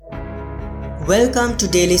Welcome to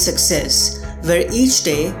Daily Success, where each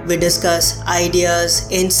day we discuss ideas,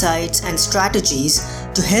 insights, and strategies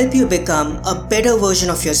to help you become a better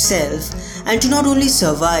version of yourself and to not only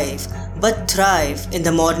survive but thrive in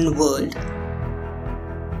the modern world.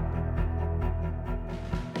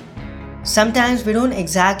 Sometimes we don't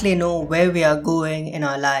exactly know where we are going in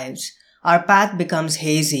our lives. Our path becomes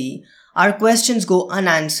hazy, our questions go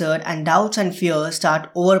unanswered, and doubts and fears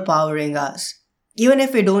start overpowering us. Even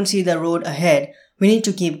if we don't see the road ahead, we need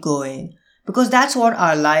to keep going, because that's what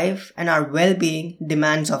our life and our well-being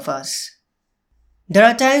demands of us. There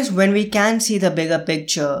are times when we can't see the bigger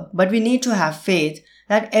picture, but we need to have faith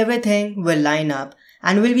that everything will line up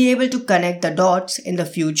and we'll be able to connect the dots in the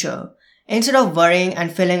future. Instead of worrying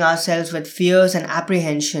and filling ourselves with fears and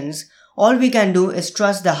apprehensions, all we can do is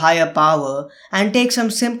trust the higher power and take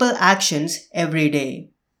some simple actions every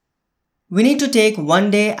day. We need to take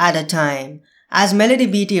one day at a time. As Melody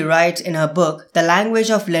Beattie writes in her book, The Language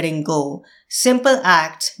of Letting Go, simple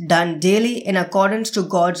acts done daily in accordance to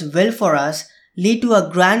God's will for us lead to a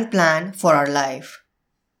grand plan for our life.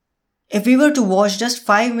 If we were to watch just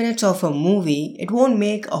 5 minutes of a movie, it won't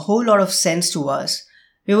make a whole lot of sense to us.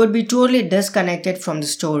 We would be totally disconnected from the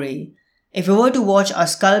story. If we were to watch a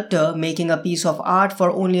sculptor making a piece of art for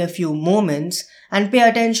only a few moments and pay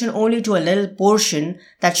attention only to a little portion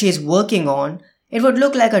that she is working on, it would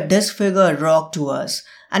look like a disfigured rock to us,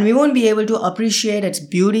 and we won't be able to appreciate its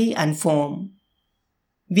beauty and form.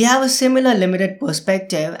 We have a similar limited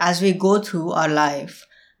perspective as we go through our life,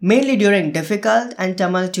 mainly during difficult and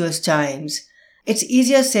tumultuous times. It's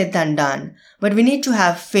easier said than done, but we need to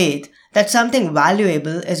have faith that something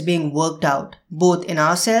valuable is being worked out, both in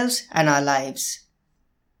ourselves and our lives.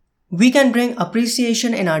 We can bring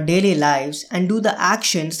appreciation in our daily lives and do the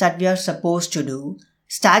actions that we are supposed to do.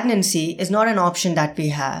 Stagnancy is not an option that we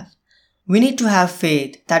have. We need to have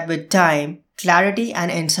faith that with time, clarity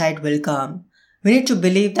and insight will come. We need to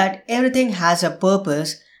believe that everything has a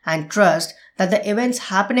purpose and trust that the events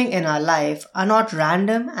happening in our life are not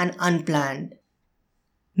random and unplanned.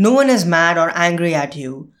 No one is mad or angry at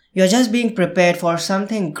you. You're just being prepared for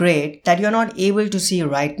something great that you're not able to see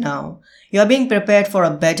right now. You're being prepared for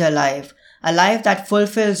a better life. A life that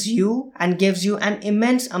fulfills you and gives you an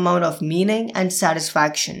immense amount of meaning and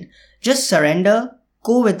satisfaction. Just surrender,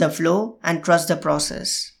 go with the flow, and trust the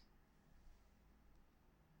process.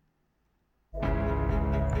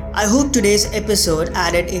 I hope today's episode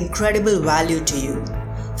added incredible value to you.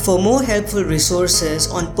 For more helpful resources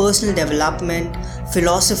on personal development,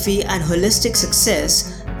 philosophy, and holistic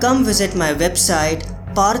success, come visit my website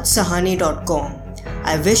parthsahani.com.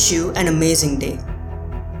 I wish you an amazing day.